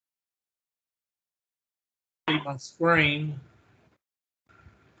see my screen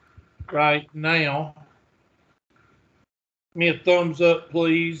right now. Give me a thumbs up,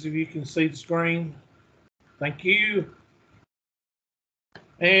 please, if you can see the screen. Thank you.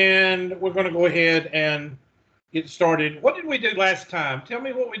 And we're going to go ahead and get started. What did we do last time? Tell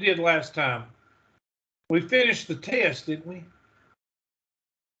me what we did last time. We finished the test, didn't we?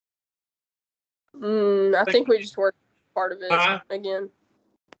 I think we just worked part of it again.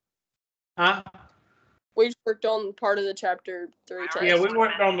 We just worked on part of the chapter 3 test. Yeah, we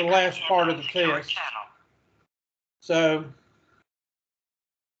worked on the last part of the test. So,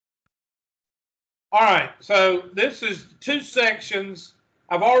 all right. So this is 2 sections.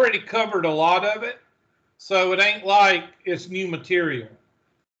 I've already covered a lot of it, so it ain't like it's new material.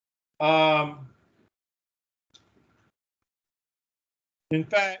 In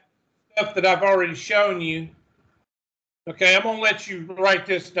fact, stuff that I've already shown you. Okay, I'm going to let you write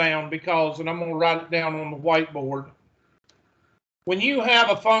this down because, and I'm going to write it down on the whiteboard. When you have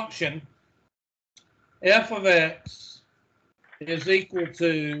a function, f of x is equal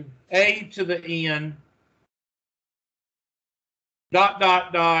to a to the n dot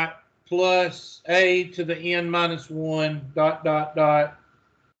dot dot plus a to the n minus 1 dot dot dot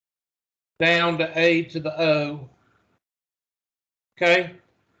down to a to the o. Okay,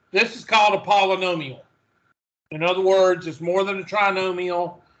 this is called a polynomial. In other words, it's more than a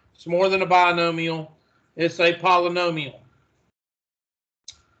trinomial, it's more than a binomial, it's a polynomial.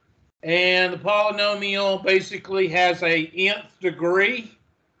 And the polynomial basically has a nth degree,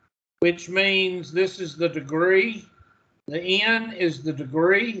 which means this is the degree. The n is the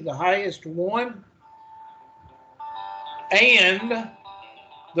degree, the highest one. And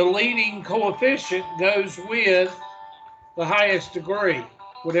the leading coefficient goes with the highest degree,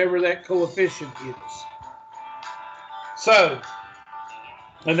 whatever that coefficient is. So,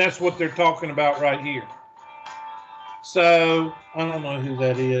 and that's what they're talking about right here. So, I don't know who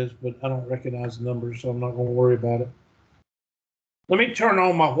that is, but I don't recognize the numbers, so I'm not going to worry about it. Let me turn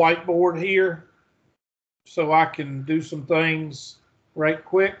on my whiteboard here so I can do some things right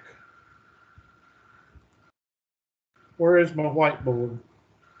quick. Where is my whiteboard?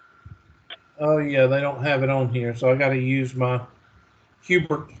 Oh, yeah, they don't have it on here, so I got to use my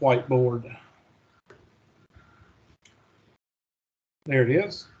Hubert whiteboard. There it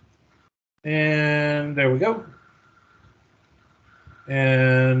is. And there we go.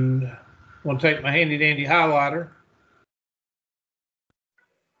 And I'm going to take my handy dandy highlighter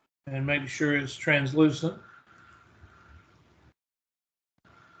and make sure it's translucent.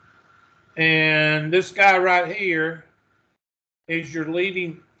 And this guy right here is your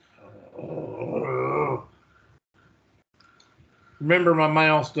leading. Remember, my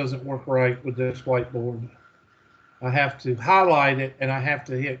mouse doesn't work right with this whiteboard. I have to highlight it and I have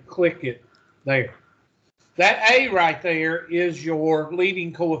to click it there. That A right there is your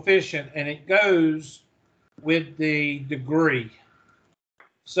leading coefficient, and it goes with the degree.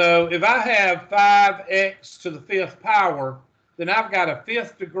 So if I have 5x to the 5th power, then I've got a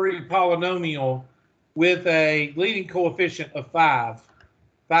 5th degree polynomial with a leading coefficient of 5,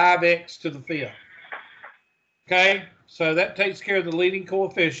 5x to the 5th. Okay, so that takes care of the leading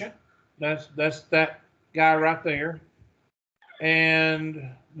coefficient. That's that guy right there.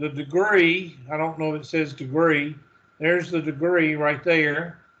 And the degree, I don't know if it says degree. There's the degree right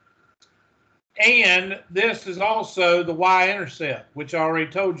there. And this is also the y-intercept, which I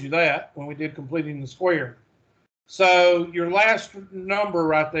already told you that when we did completing the square. So your last number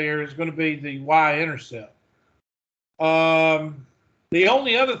right there is going to be the y-intercept. The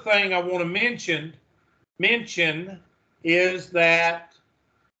only other thing I want to mention is that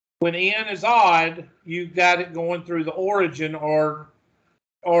when n is odd, you've got it going through the origin, or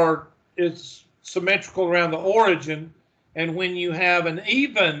it's symmetrical around the origin. And when you have an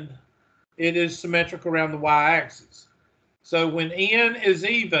even, it is symmetrical around the y-axis. So when n is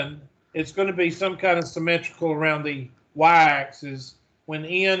even, it's going to be some kind of symmetrical around the y-axis. When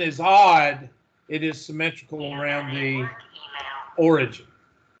n is odd, it is symmetrical around the origin.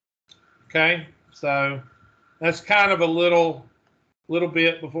 Okay, so that's kind of a little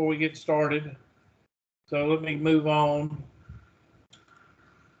bit before we get started. So let me move on.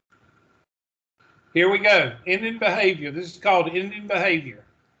 Here we go. Ending behavior. This is called ending behavior.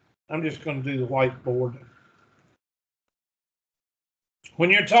 I'm just going to do the whiteboard. When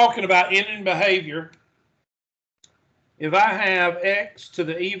you're talking about ending behavior, if I have x to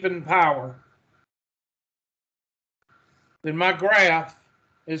the even power, then my graph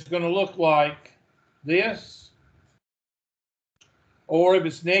is going to look like this. Or if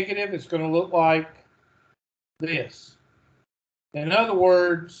it's negative, it's going to look like this. In other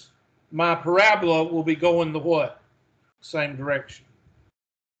words, my parabola will be going the what? Same direction.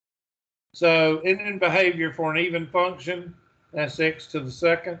 So ending behavior for an even function, that's x to the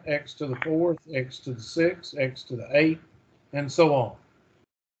second, x to the fourth, x to the sixth, x to the eighth, and so on.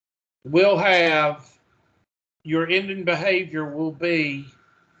 We'll have your ending behavior will be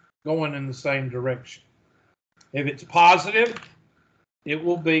going in the same direction. If it's positive, it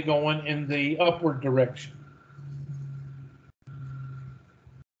will be going in the upward direction.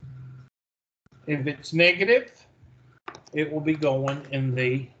 If it's negative, it will be going in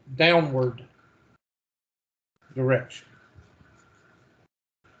the downward direction.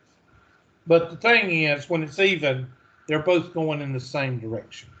 But the thing is, when it's even, they're both going in the same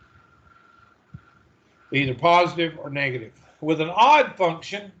direction, either positive or negative. With an odd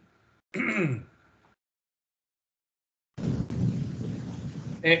function,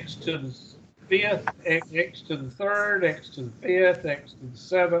 x to the fifth, x to the third, x to the fifth, x to the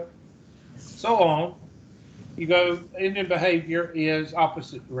seventh, so on, you go, ending behavior is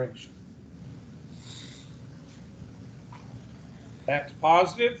opposite direction. That's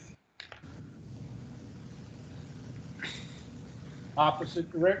positive.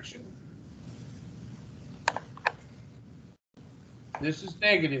 Opposite direction. This is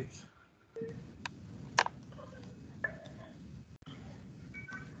negative.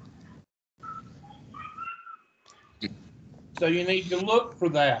 So you need to look for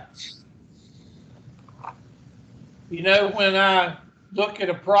that. You know, when I look at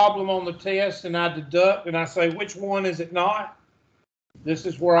a problem on the test and I deduct and I say, which one is it not? This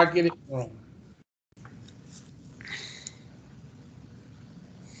is where I get it from.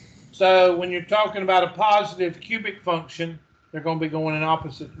 So when you're talking about a positive cubic function, they're going to be going in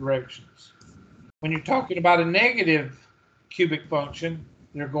opposite directions. When you're talking about a negative cubic function,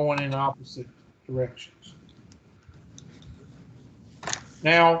 they're going in opposite directions.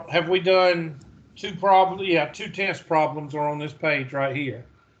 Now, have we done two problems? Yeah, two test problems are on this page right here.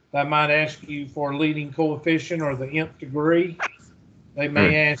 That might ask you for a leading coefficient or the nth degree. They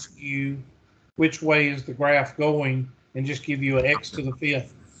may ask you which way is the graph going and just give you an x to the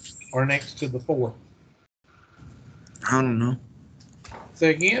fifth or an x to the fourth. I don't know. Say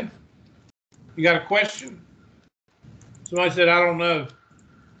again? You got a question? Somebody said, I don't know.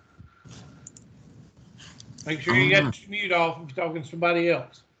 Make sure you get your mute off if you're talking to somebody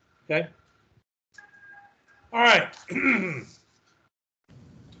else. Okay? All right.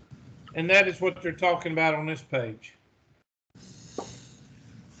 And that is what they're talking about on this page.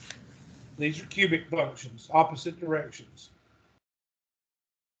 These are cubic functions, opposite directions.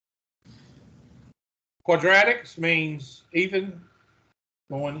 Quadratics means even,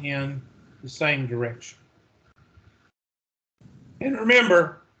 going in the same direction. And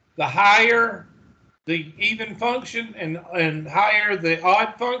remember, the higher the even function and higher the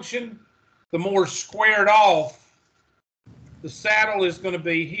odd function, the more squared off the saddle is going to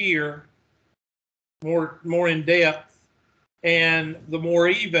be here, more in depth, and the more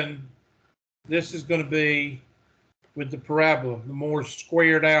even this is going to be with the parabola. The more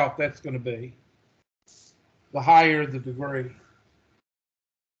squared out that's going to be, the higher the degree.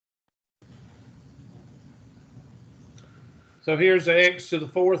 So here's the x to the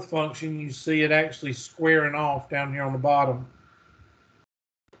fourth function. You see it actually squaring off down here on the bottom.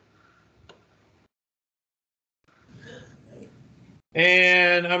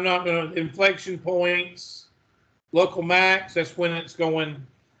 And I'm not going to, inflection points, local max, that's when it's going,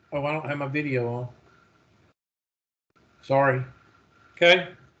 oh, I don't have my video on. Sorry. Okay.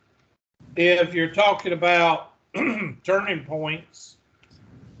 If you're talking about turning points,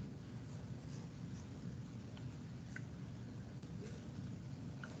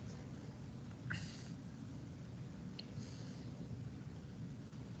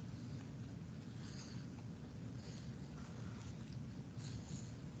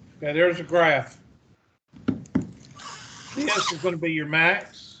 okay, there's a graph. This is going to be your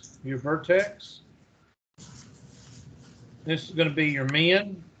max, your vertex. This is going to be your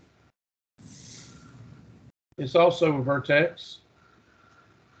min. It's also a vertex.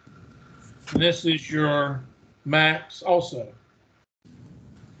 And this is your max also.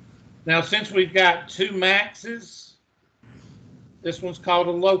 Now, since we've got two maxes, this one's called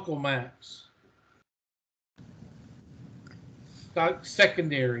a local max.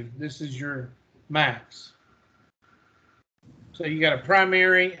 Secondary, this is your max. So you got a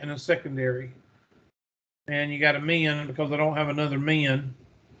primary and a secondary. And you got a min because I don't have another min.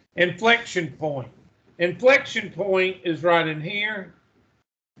 Inflection point. Inflection point is right in here.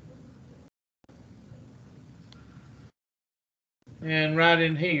 And right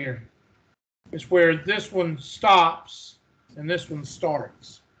in here. It's where this one stops and this one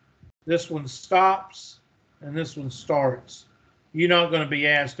starts. This one stops, and this one starts. You're not going to be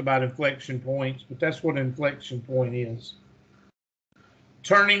asked about inflection points, but that's what an inflection point is.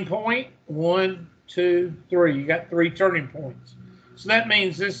 Turning point, 1, 2, 3. You got 3 turning points. So that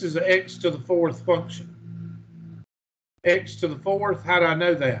means this is an x to the 4th function. X to the 4th, how do I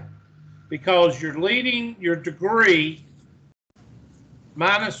know that? Because you're leading your degree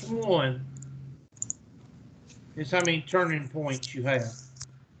minus 1 is how many turning points you have.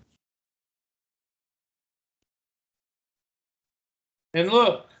 And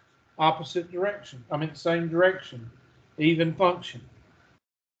look, opposite direction. I mean, same direction, even function.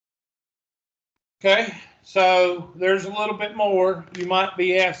 Okay, so there's a little bit more. You might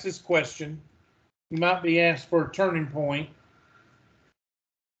be asked this question. You might be asked for a turning point.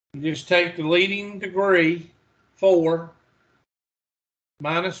 You just take the leading degree, 4,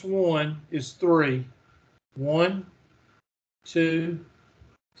 minus 1 is 3. 1, 2,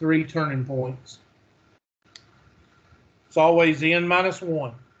 3 turning points. It's always n minus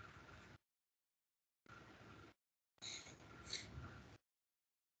 1.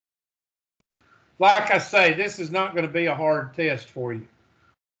 Like I say, this is not going to be a hard test for you.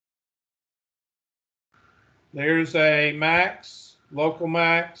 There's a max, local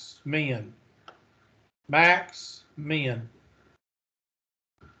max, min. Max, min.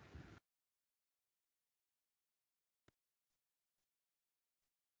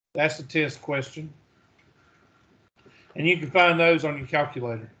 That's a test question. And you can find those on your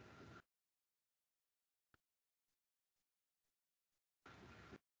calculator.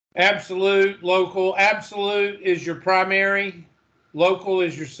 Absolute, local. Absolute is your primary. Local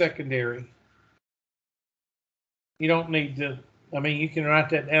is your secondary. You don't need to, I mean, you can write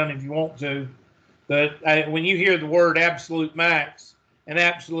that down if you want to. But when you hear the word absolute max and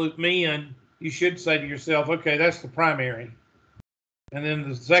absolute min, you should say to yourself, okay, that's the primary. And then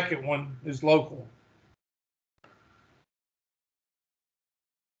the second one is local.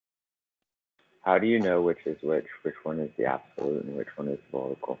 How do you know which is which one is the absolute and which one is the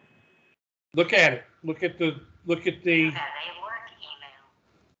local? Look at it. Look at the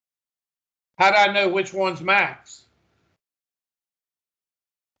how do I know which one's max?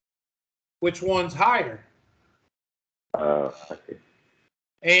 Which one's higher? I see.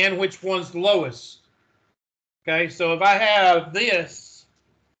 And which one's the lowest? Okay, so if I have this,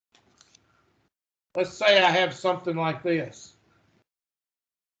 let's say I have something like this.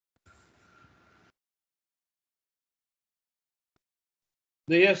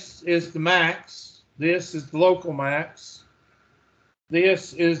 This is the max. This is the local max.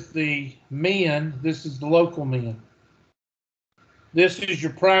 This is the min. This is the local min. This is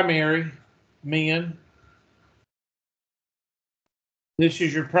your primary min. This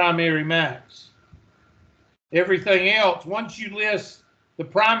is your primary max. Everything else, once you list the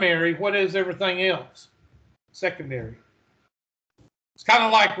primary, what is everything else? Secondary. It's kind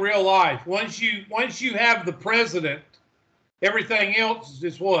of like real life. Once you have the president, everything else is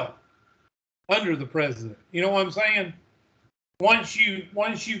just what? Under the president. You know what I'm saying? Once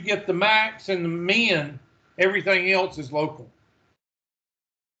you get the max and the min, everything else is local.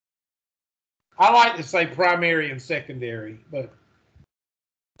 I like to say primary and secondary, but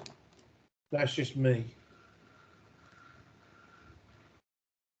that's just me.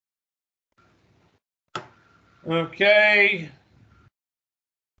 Okay.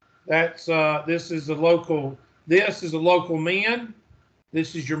 That's this is a local min.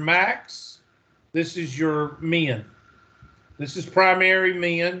 This is your max. This is your min. This is primary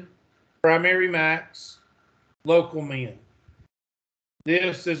min, primary max, local min.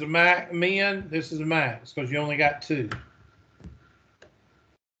 This is a min, this is a max, because you only got 2.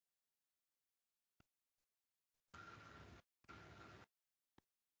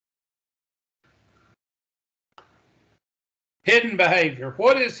 Hidden behavior.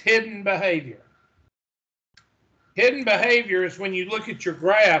 What is hidden behavior? Hidden behavior is when you look at your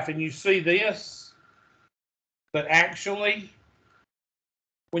graph and you see this, but actually,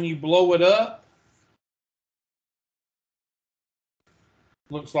 when you blow it up,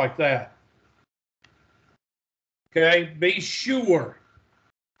 looks like that. Okay, be sure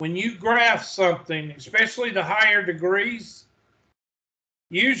when you graph something, especially the higher degrees,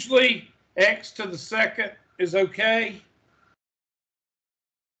 usually x to the second is okay.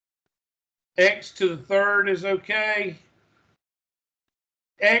 X to the third is okay.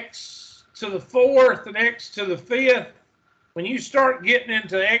 X to the fourth and X to the fifth. When you start getting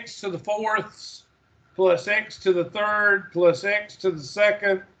into X to the fourths plus X to the third plus X to the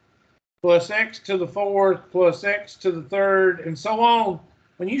second plus X to the fourth plus X to the third and so on.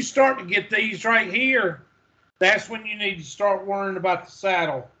 When you start to get these right here, that's when you need to start worrying about the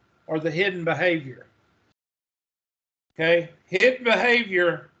saddle or the hidden behavior. Okay, hidden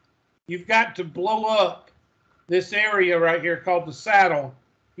behavior, you've got to blow up this area right here called the saddle.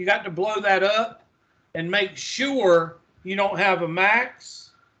 You got to blow that up and make sure you don't have a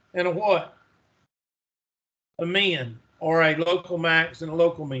max and a what? A min, or a local max and a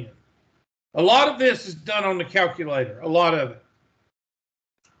local min. A lot of this is done on the calculator, a lot of it.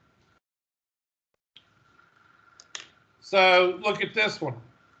 So look at this one.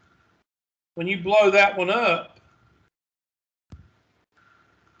 When you blow that one up,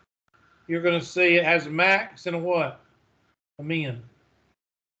 you're going to see it has a max and a what? A min.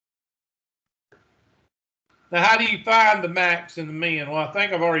 Now, how do you find the max and the min? Well, I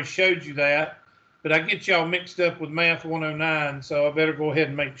think I've already showed you that, but I get y'all mixed up with Math 109, so I better go ahead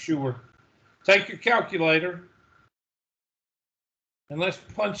and make sure. Take your calculator, and let's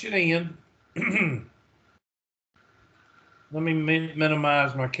punch it in. Let me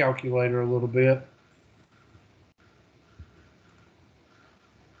minimize my calculator a little bit.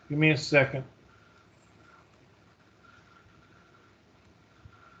 Give me a second.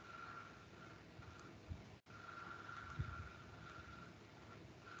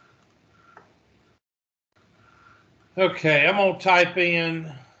 Okay, I'm going to type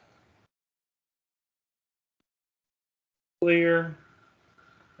in clear.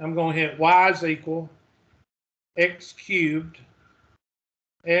 I'm going to hit y is equal x cubed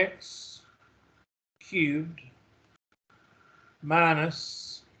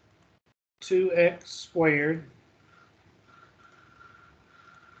minus 2x squared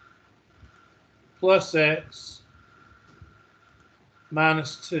plus x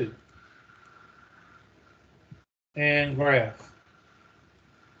minus 2. And graph.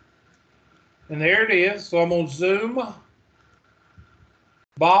 And there it is. So I'm going to zoom.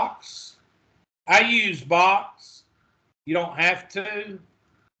 Box. I use box. You don't have to,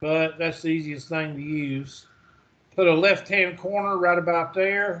 but that's the easiest thing to use. Put a left-hand corner right about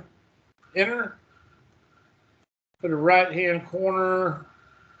there. Enter. Put a right-hand corner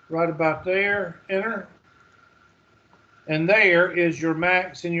right about there. Enter. And there is your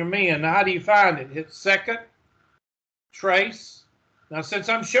max and your min. Now, how do you find it? Hit second. Trace. Now, since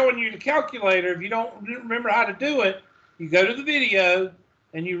I'm showing you the calculator, if you don't remember how to do it, you go to the video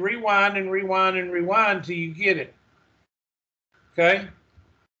and you rewind and rewind and rewind till you get it. Okay?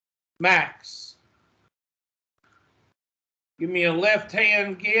 Max. Give me a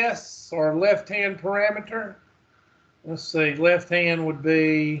left-hand guess or left-hand parameter. Let's see. Left hand would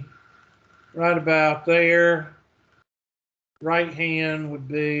be right about there. Right hand would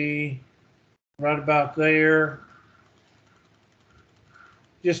be right about there.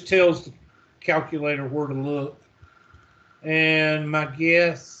 Just tells the calculator where to look. And my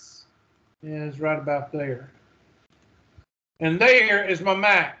guess is right about there. And there is my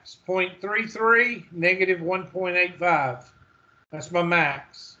max, 0.33, negative 1.85. That's my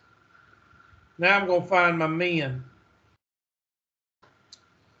max. Now I'm going to find my min.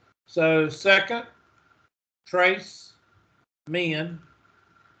 So second, trace, min.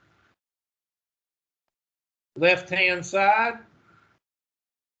 Left-hand side.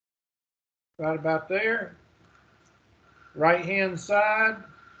 Right about there. Right-hand side.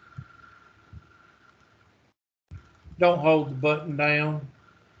 Don't hold the button down.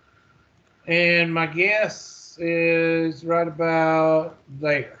 And my guess is right about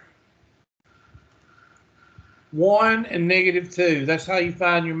there. 1 and negative 2. That's how you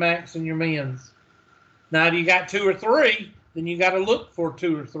find your max and your mins. Now, if you got 2 or 3, then you got to look for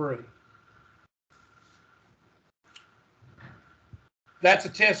 2 or 3. That's a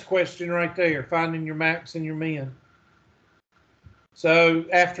test question right there, finding your max and your min. So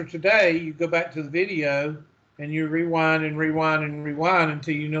after today, you go back to the video and you rewind and rewind and rewind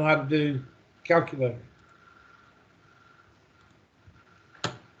until you know how to do calculator.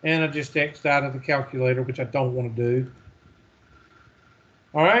 And I just X'd out of the calculator, which I don't want to do.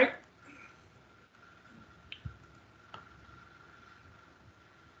 All right.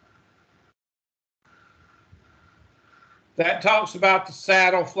 That talks about the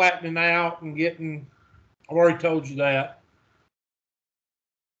saddle flattening out and getting, I've already told you that.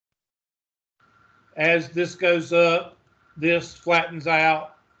 As this goes up, this flattens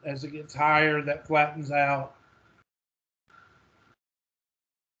out. As it gets higher, that flattens out.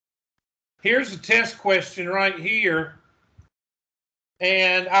 Here's a test question right here.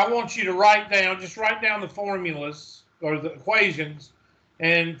 And I want you to just write down the formulas or the equations.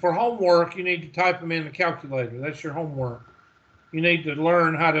 And for homework, you need to type them in the calculator. That's your homework. You need to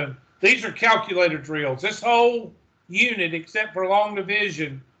learn how to, these are calculator drills. This whole unit, except for long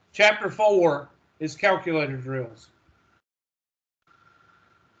division, chapter 4, is calculator drills.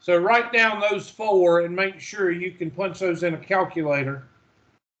 So write down those 4 and make sure you can punch those in a calculator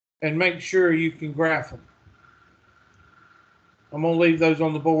and make sure you can graph them. I'm going to leave those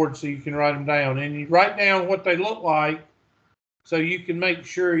on the board so you can write them down. And you write down what they look like so you can make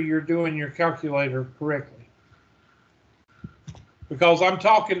sure you're doing your calculator correctly. Because I'm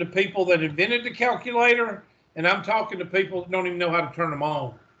talking to people that invented the calculator, and I'm talking to people that don't even know how to turn them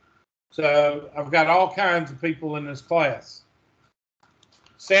on. So I've got all kinds of people in this class.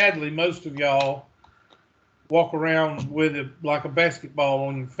 Sadly, most of y'all walk around with it like a basketball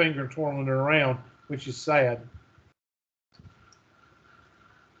on your finger, twirling it around, which is sad.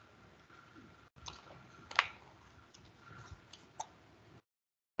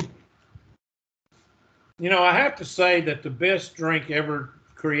 You know, I have to say that the best drink ever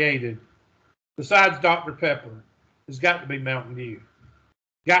created, besides Dr. Pepper, has got to be Mountain Dew.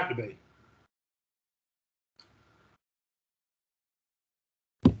 Got to be.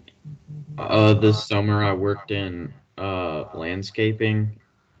 This summer I worked in landscaping,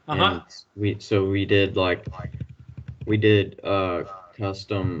 and we did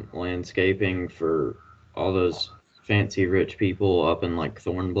custom landscaping for all those fancy rich people up in like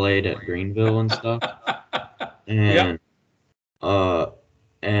Thornblade at Greenville and stuff. And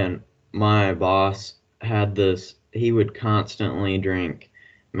and my boss had this, he would constantly drink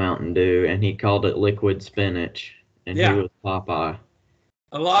Mountain Dew, and he called it liquid spinach, and he was Popeye.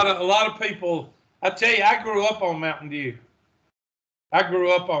 A lot of people, I tell you, I grew up on Mountain Dew. I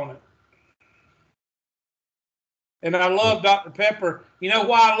grew up on it. And I love Dr. Pepper. You know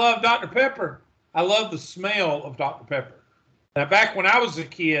why I love Dr. Pepper? I love the smell of Dr. Pepper. Now, back when I was a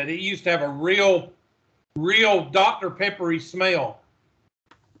kid, it used to have a real Dr. Peppery smell.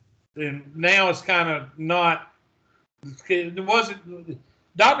 And now it's kind of not, it wasn't,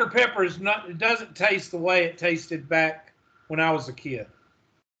 Dr. Pepper is not, it doesn't taste the way it tasted back when I was a kid.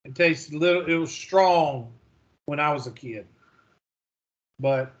 It tasted it was strong when I was a kid.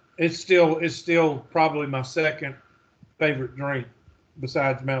 But it's still probably my second favorite drink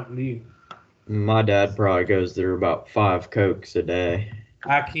besides Mountain Dew. My dad probably goes through about 5 Cokes a day.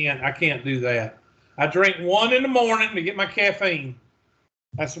 I can't do that. I drink 1 in the morning to get my caffeine.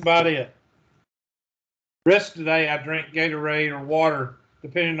 That's about it. Rest of the day I drink Gatorade or water,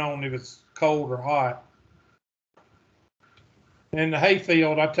 depending on if it's cold or hot. In the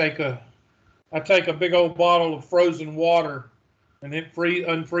hayfield, I take a big old bottle of frozen water, and it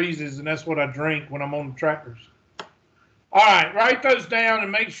unfreezes, and that's what I drink when I'm on the tractors. All right, write those down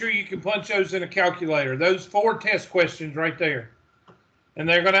and make sure you can punch those in a calculator. Those 4 test questions right there. And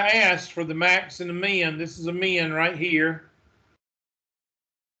they're going to ask for the max and the min. This is a min right here.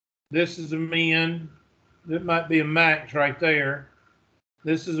 This is a min. That might be a max right there.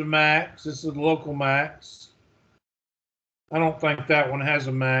 This is a max. This is a local max. I don't think that one has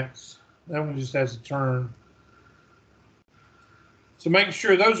a max. That one just has a turn. So make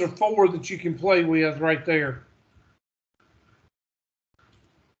sure those are 4 that you can play with right there.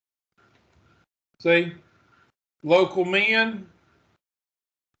 See? Local min,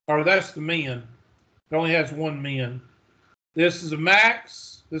 or that's the min. It only has 1 min. This is a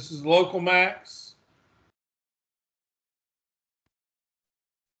max. This is local max.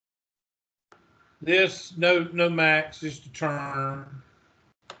 This, no max, just a turn.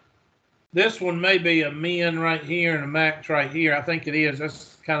 This one may be a min right here and a max right here. I think it is.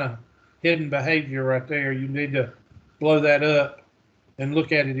 That's kind of hidden behavior right there. You need to blow that up and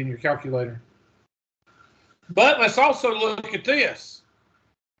look at it in your calculator. But let's also look at this.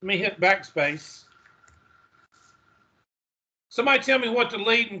 Let me hit backspace. Somebody tell me what the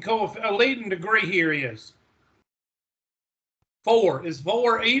leading degree here is. 4. Is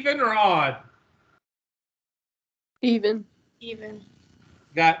 4 even or odd? Even. Even.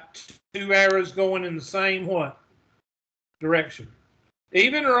 Got 2 arrows going in the same what? Direction.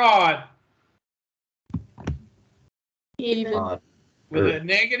 Even or odd? Even. Odd. With a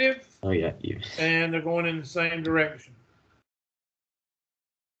negative? Oh yeah, you. And they're going in the same direction.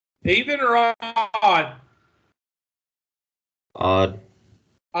 Even or odd? Odd.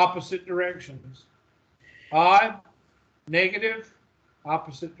 Opposite directions. Odd, negative,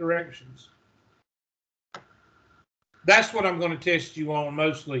 opposite directions. That's what I'm going to test you on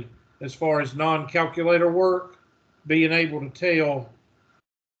mostly as far as non-calculator work, being able to tell,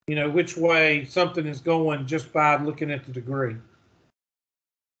 you know, which way something is going just by looking at the degree.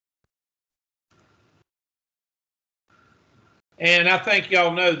 And I think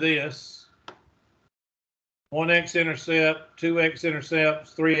y'all know this. 1x intercept, 2x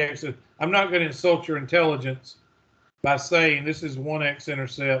intercepts, 3x. I'm not going to insult your intelligence by saying this is 1x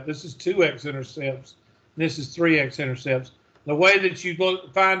intercept, this is 2x intercepts, this is 3x intercepts. The way that you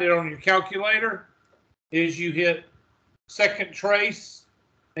find it on your calculator is you hit second trace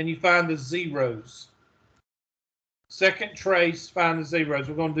and you find the zeros. Second trace, find the zeros.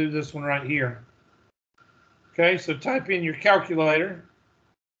 We're going to do this one right here. Okay, so type in your calculator.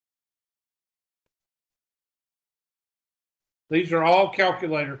 These are all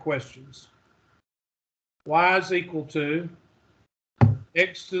calculator questions. Y is equal to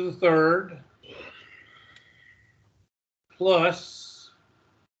x to the third plus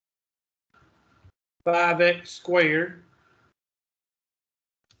 5x squared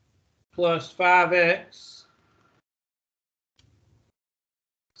plus 5x,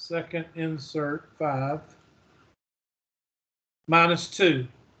 second insert 5, minus 2.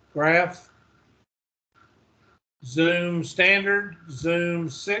 Graph, zoom standard, zoom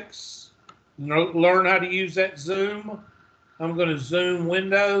 6. Learn how to use that zoom. I'm going to zoom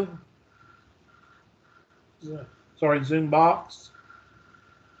window. Sorry, zoom box.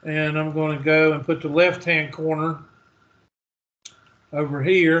 And I'm going to go and put the left-hand corner over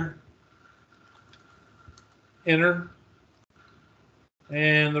here. Enter.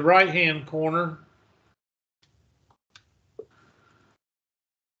 And the right-hand corner.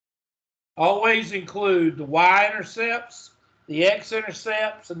 Always include the y-intercepts, the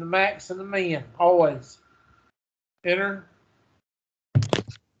x-intercepts, and the max and the min. Always. Enter.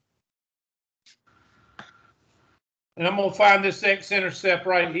 And I'm going to find this x-intercept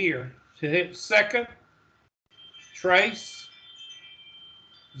right here. So hit second, trace,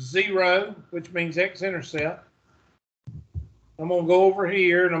 0, which means x-intercept. I'm going to go over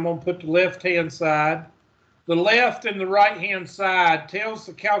here and I'm going to put the left-hand side. The left and the right-hand side tells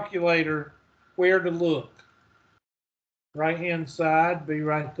the calculator where to look. Right-hand side be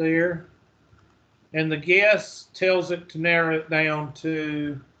right there. And the guess tells it to narrow it down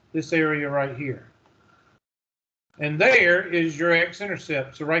to this area right here. And there is your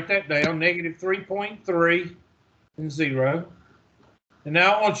x-intercept. So write that down, negative 3.3 and 0. And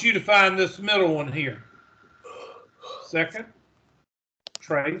now I want you to find this middle one here. Second,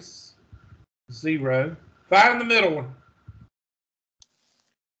 trace, 0. Find the middle one.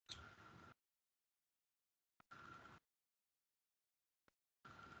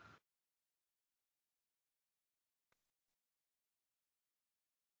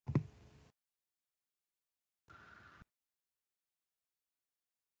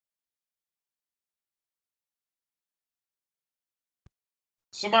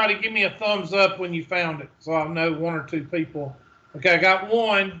 Somebody give me a thumbs up when you found it, so I'll know 1 or 2 people. Okay, I got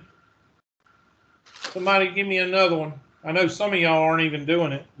 1. Somebody give me another one. I know some of y'all aren't even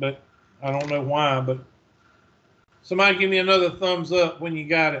doing it, but I don't know why. But somebody give me another thumbs up when you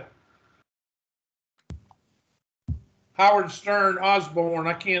got it. Howard Stern Osborne,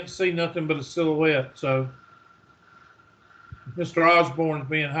 I can't see nothing but a silhouette, so Mr. Osborne's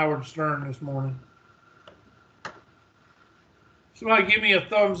being Howard Stern this morning. Somebody give me a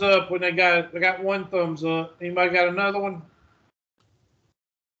thumbs up when they got it. I got 1 thumbs up. Anybody got another one?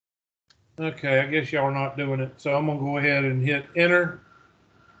 Okay, I guess y'all are not doing it. So I'm going to go ahead and hit enter.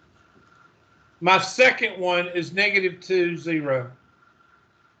 My second one is negative 2, 0.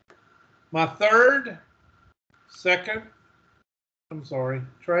 My third, second,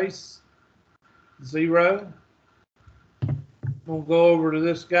 trace, 0. I'm going to go over to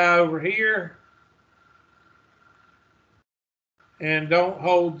this guy over here. And don't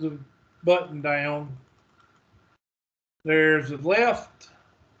hold the button down. There's the left.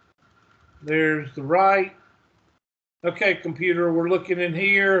 There's the right. Okay, computer, we're looking in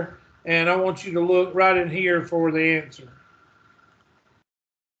here, and I want you to look right in here for the answer.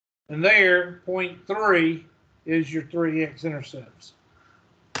 And there, 0.3 is your 3 x-intercepts.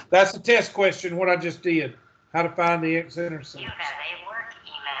 That's the test question, what I just did. How to find the x-intercepts. You have a work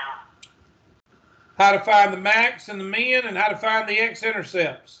email. How to find the max and the min, and how to find the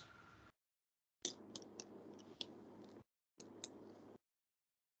x-intercepts.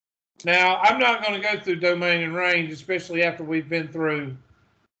 Now, I'm not going to go through domain and range, especially after we've been through.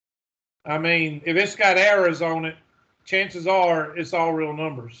 I mean, if it's got errors on it, chances are it's all real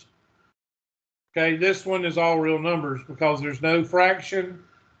numbers. Okay, this one is all real numbers because there's no fraction,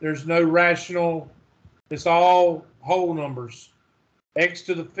 there's no rational, it's all whole numbers. X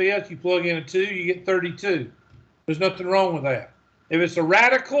to the 5th, you plug in a 2, you get 32. There's nothing wrong with that. If it's a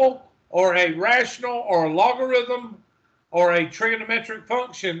radical or a rational or a logarithm or a trigonometric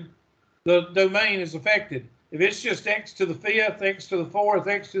function, the domain is affected. If it's just x to the 5th, x to the 4th,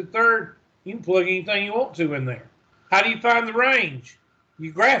 x to the 3rd, you can plug anything you want to in there. How do you find the range?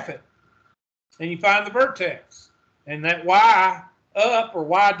 You graph it, and you find the vertex. And that y up or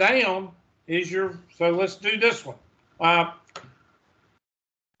y down is your, so let's do this one.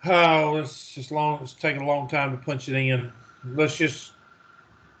 Oh, it's taking a long time to punch it in. Let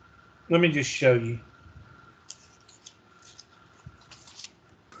me just show you.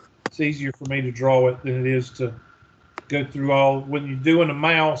 It's easier for me to draw it than it is to go through when you're doing a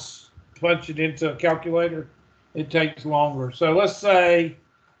mouse, punch it into a calculator, it takes longer. So let's say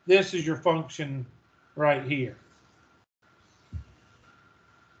this is your function right here.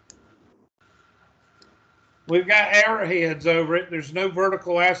 We've got arrowheads over it. There's no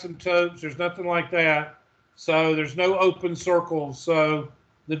vertical asymptotes. There's nothing like that. So there's no open circles. So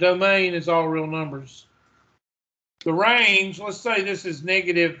the domain is all real numbers. The range, let's say this is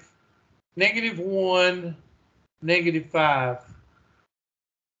 -1, -5.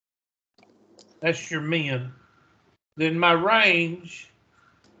 That's your min. Then my range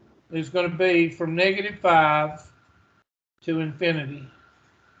is going to be from -5 to infinity.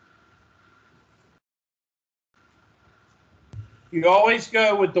 You always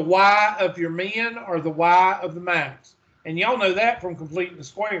go with the y of your min or the y of the max. And y'all know that from completing the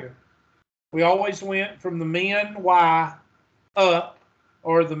square. We always went from the min y up,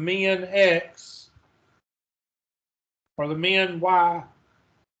 or the min x, or the min y,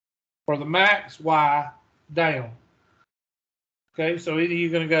 or the max y down. Okay, so either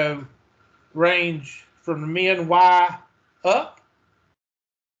you're going to go range from the min y up,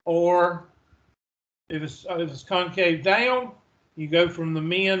 or if it's concave down, you go from the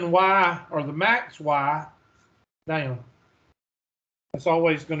min y or the max y down. That's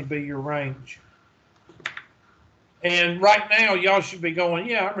always going to be your range. And right now, y'all should be going,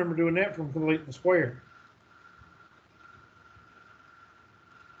 yeah, I remember doing that from completing the square.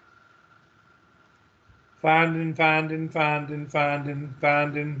 Finding.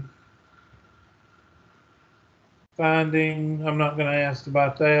 I'm not going to ask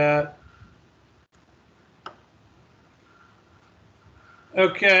about that.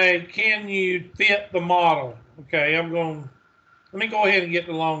 Okay, can you fit the model? Okay, let me go ahead and get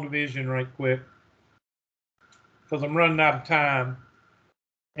the long division right quick, because I'm running out of time.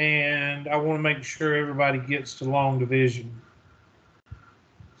 And I want to make sure everybody gets to long division.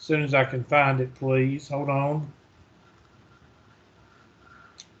 As soon as I can find it, please. Hold on.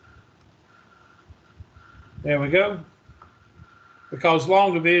 There we go. Because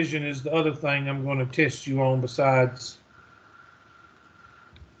long division is the other thing I'm going to test you on besides.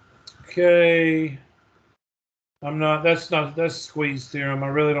 Okay. That's squeeze theorem. I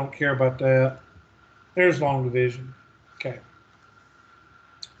really don't care about that. There's long division. Okay.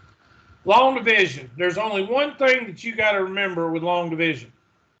 Long division. There's only one thing that you got to remember with long division.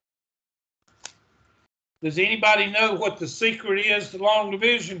 Does anybody know what the secret is to long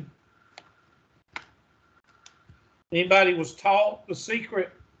division? Anybody was taught the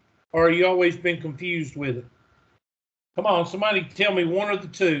secret, or you always been confused with it? Come on, somebody tell me one of the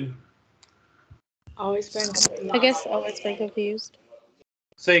two. Always been confused. I guess always been confused.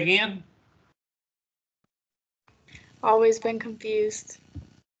 Say again. Always been confused.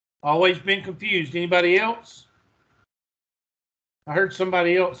 Always been confused. Anybody else? I heard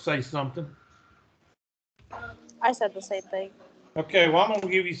somebody else say something. I said the same thing. Okay, well, I'm going to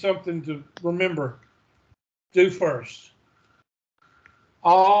give you something to remember. Do first.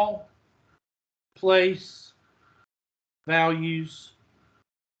 All place values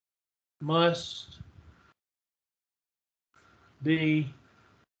must be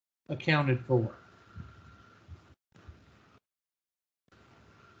accounted for.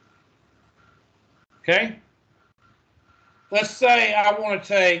 Okay? Let's say I want to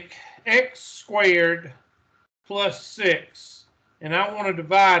take x squared plus 6, and I want to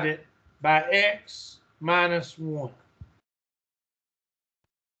divide it by x minus 1.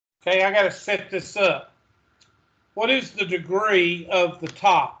 Okay, I got to set this up. What is the degree of the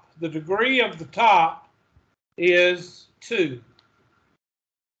top? The degree of the top is 2.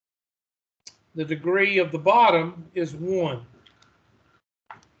 The degree of the bottom is 1.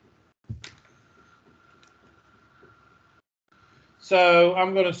 So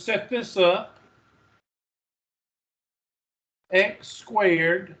I'm going to set this up. X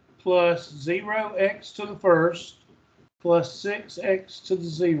squared plus 0x to the first plus 6x to the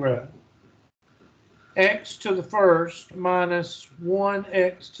 0. X to the first minus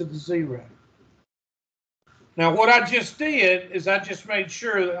 1x to the 0. Now what I just did is I just made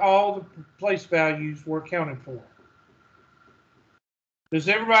sure that all the place values were accounted for. Does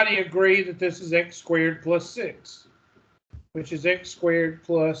everybody agree that this is x squared plus 6, which is x squared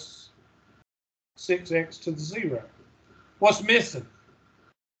plus 6x to the 0? What's missing?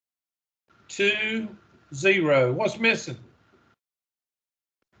 2, 0. What's missing?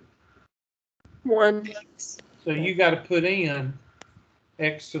 1. So you got to put in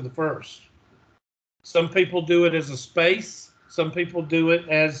x to the first. Some people do it as a space. Some people do it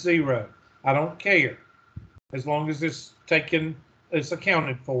as 0. I don't care, as long as it's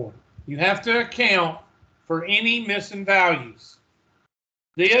accounted for. You have to account for any missing values.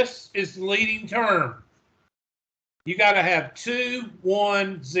 This is the leading term. You got to have 2,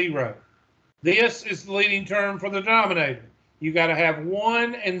 1, 0. This is the leading term for the denominator. You got to have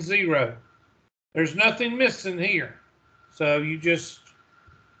 1 and 0. There's nothing missing here. So you just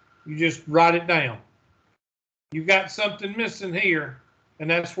write it down. You've got something missing here, and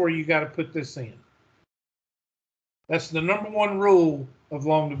that's where you got to put this in. That's the number one rule of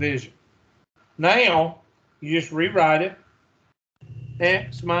long division. Now, you just rewrite it.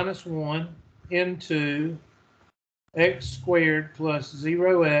 X minus 1 into x squared plus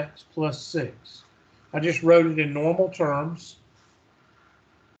 0x plus 6. I just wrote it in normal terms.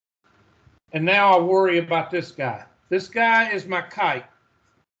 And now I worry about this guy. This guy is my kite.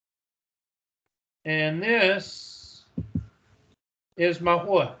 And this is my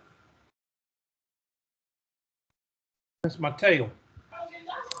what? That's my tail.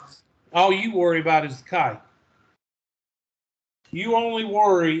 All you worry about is the kite. You only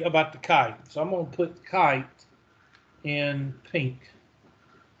worry about the kite. So I'm going to put the kite in pink.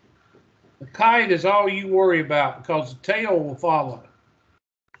 The kite is all you worry about because the tail will follow.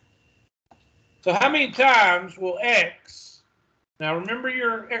 So how many times will x, now remember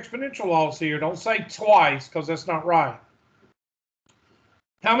your exponential laws here, don't say twice because that's not right.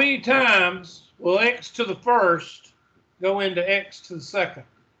 How many times will x to the first go into x to the second?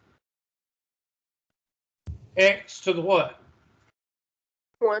 X to the what?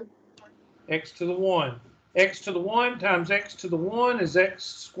 1. X to the 1. X to the 1 times x to the 1 is x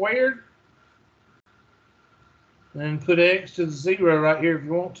squared. And put x to the 0 right here if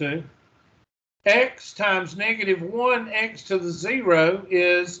you want to. X times negative 1x to the 0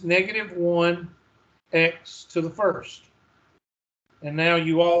 is negative 1x to the first. And now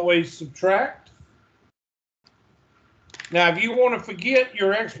you always subtract. Now, if you want to forget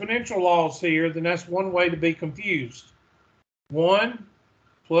your exponential laws here, then that's one way to be confused. 1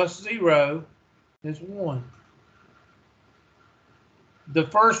 plus 0 is 1. The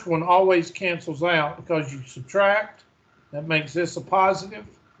first one always cancels out because you subtract. That makes this a positive.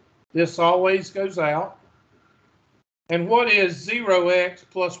 This always goes out. And what is 0x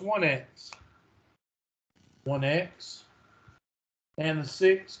plus 1x? 1x. And the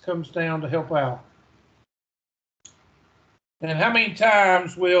 6 comes down to help out. And how many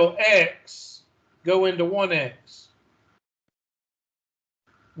times will x go into 1x?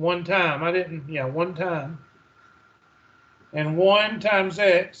 One time. One time. And 1 times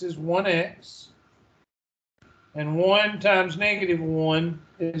x is 1x. And 1 times negative 1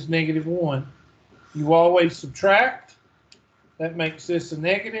 is negative 1. You always subtract. That makes this a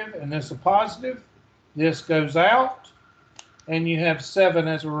negative and this a positive. This goes out. And you have 7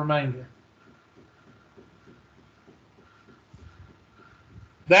 as a remainder.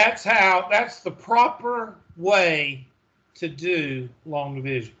 That's the proper way to do long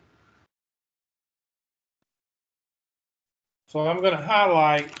division. So I'm going to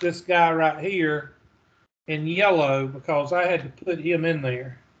highlight this guy right here in yellow because I had to put him in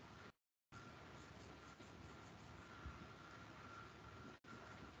there.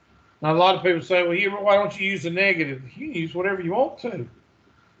 Now, a lot of people say, well, here, why don't you use a negative? You can use whatever you want to.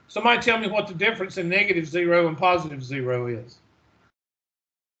 Somebody tell me what the difference in negative 0 and positive 0 is.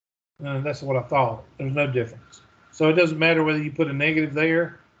 That's what I thought. There's no difference. So it doesn't matter whether you put a negative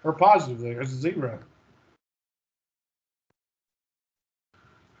there or positive there. It's a 0.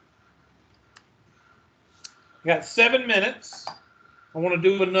 Got 7 minutes. I want to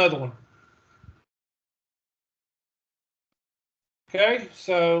do another one. Okay,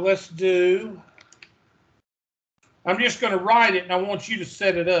 so let's do, I'm just going to write it and I want you to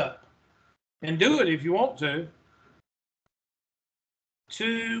set it up. And do it if you want to.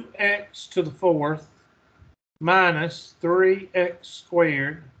 2x to the 4th minus 3x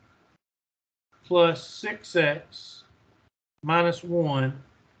squared plus 6x minus 1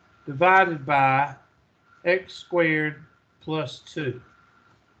 divided by x squared plus 2.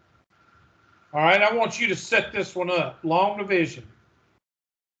 All right, I want you to set this one up, long division.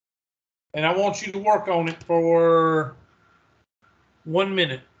 And I want you to work on it for 1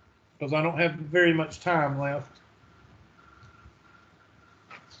 minute because I don't have very much time left.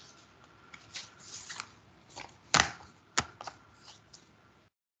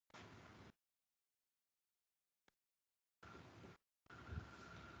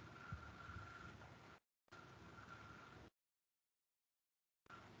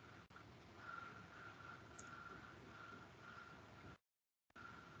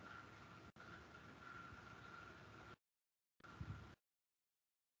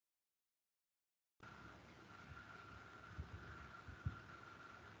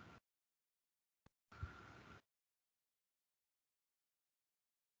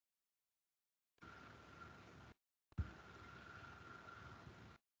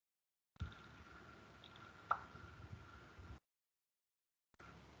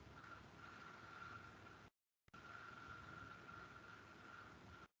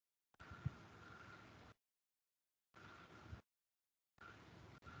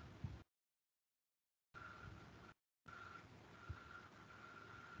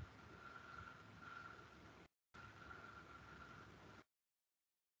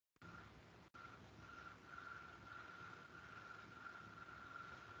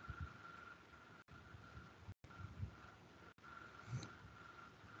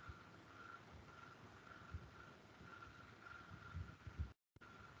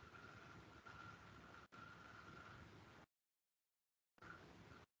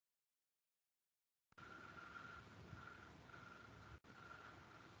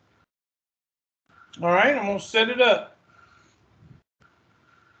 All right, I'm going to set it up.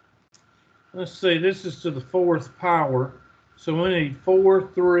 Let's see, this is to the 4th power. So we need 4,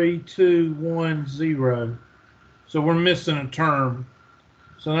 3, 2, 1, 0. So we're missing a term.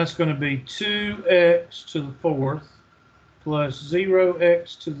 So that's going to be 2x to the 4th plus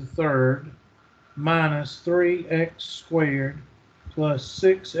 0x to the 3rd minus 3x squared plus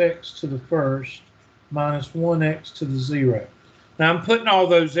 6x to the 1st minus 1x to the 0. Now I'm putting all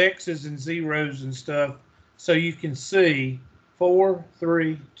those x's and zeros and stuff so you can see 4,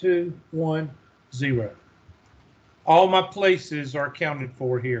 3, 2, 1, 0. All my places are accounted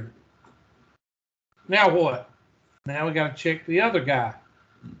for here. Now what? Now we got to check the other guy.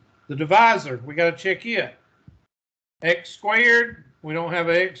 The divisor, we got to check it. X squared, we don't have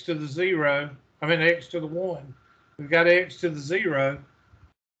x to the 0. I mean x to the 1. We've got x to the 0,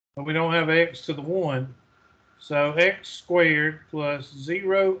 but we don't have x to the 1. So x squared plus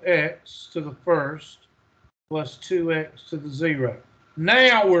 0x to the 1st plus 2x to the 0.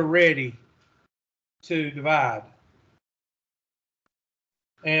 Now we're ready to divide.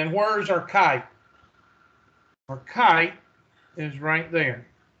 And where's our kite? Our kite is right there.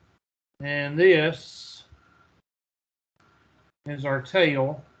 And this is our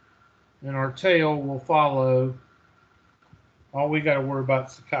tail. And our tail will follow. All we got to worry about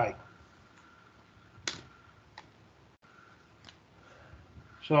is the kite.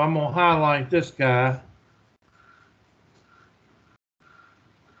 So I'm going to highlight this guy.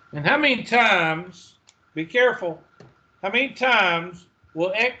 And how many times, be careful, how many times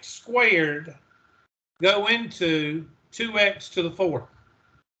will x squared go into 2x to the 4th?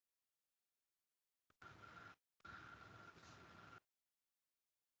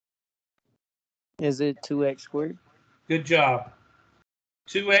 Is it 2x squared? Good job.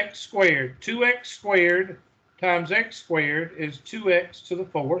 2x squared. 2x squared times x squared is 2x to the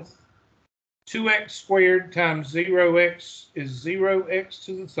 4th. 2x squared times 0x is 0x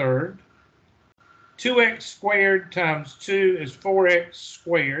to the 3rd. 2x squared times 2 is 4x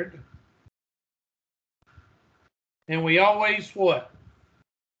squared. And we always what?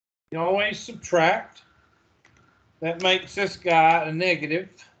 You always subtract. That makes this guy a negative.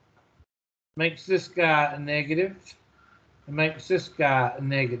 Makes this guy a negative. And makes this guy a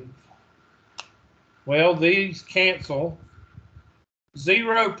negative. Well, these cancel.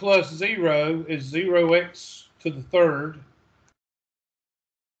 0 plus 0 is 0x to the 3rd.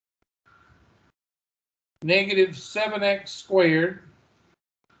 Negative 7x squared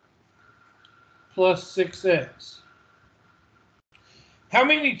plus 6x. How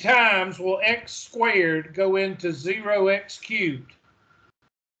many times will x squared go into 0x cubed?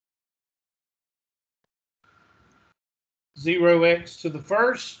 0x to the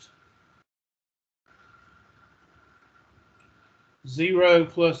 1st. 0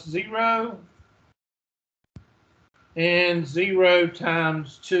 plus 0. And 0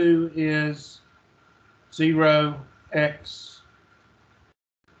 times 2 is 0x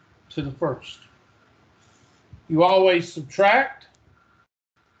to the 1st. You always subtract.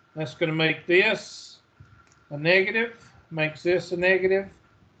 That's going to make this a negative, makes this a negative,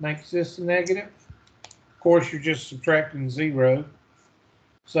 makes this a negative. Of course, you're just subtracting 0.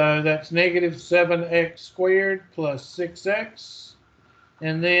 So that's negative 7x squared plus 6x.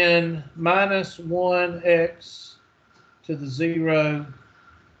 And then minus 1x to the 0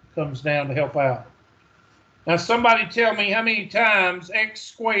 comes down to help out. Now somebody tell me how many times x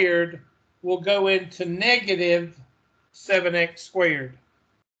squared will go into negative 7x squared.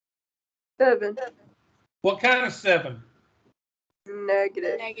 7. What kind of 7?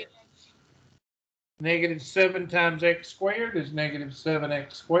 Negative. Negative. Negative 7 times x squared is negative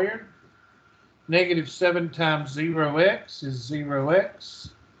 7x squared. Negative 7 times 0x is 0x.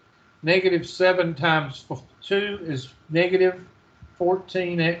 Negative 7 times 2 is negative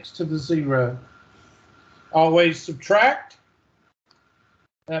 14x to the 0. Always subtract.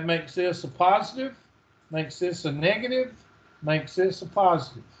 That makes this a positive, makes this a negative, makes this a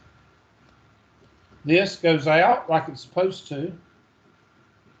positive. This goes out like it's supposed to.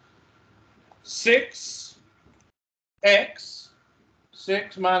 6x,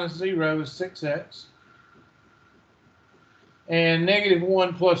 6 minus 0 is 6x. And negative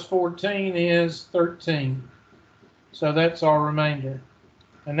 1 plus 14 is 13. So that's our remainder.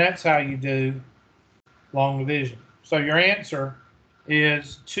 And that's how you do long division. So your answer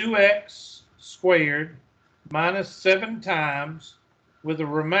is 2x squared minus 7 times with a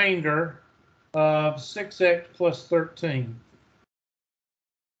remainder of 6x plus 13.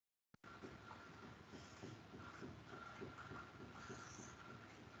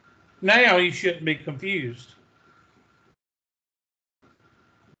 Now you shouldn't be confused.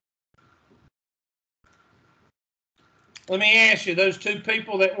 Let me ask you, those two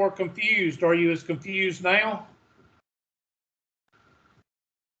people that were confused, are you as confused now?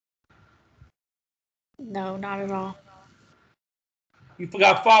 No, not at all. You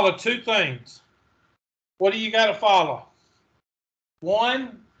got to follow two things. What do you got to follow?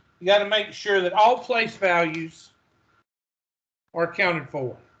 One, you got to make sure that all place values are accounted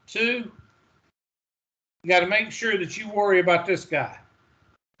for. Two, you got to make sure that you worry about this guy.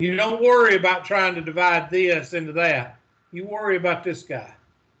 You don't worry about trying to divide this into that. You worry about this guy.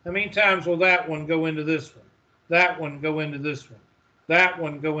 How many times will that one go into this one? That one go into this one? That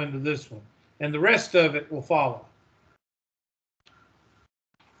one go into this one? And the rest of it will follow.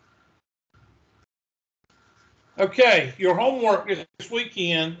 Okay, your homework this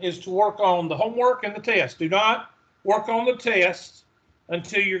weekend is to work on the homework and the test. Do not work on the test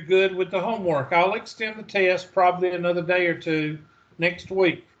until you're good with the homework. I'll extend the test probably another day or two next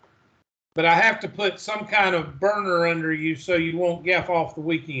week. But I have to put some kind of burner under you so you won't gaff off the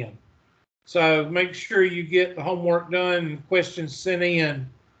weekend. So make sure you get the homework done and questions sent in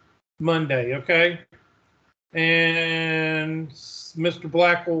Monday, okay? And Mr.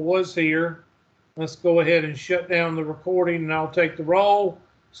 Blackwell was here. Let's go ahead and shut down the recording and I'll take the roll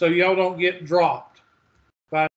so y'all don't get dropped.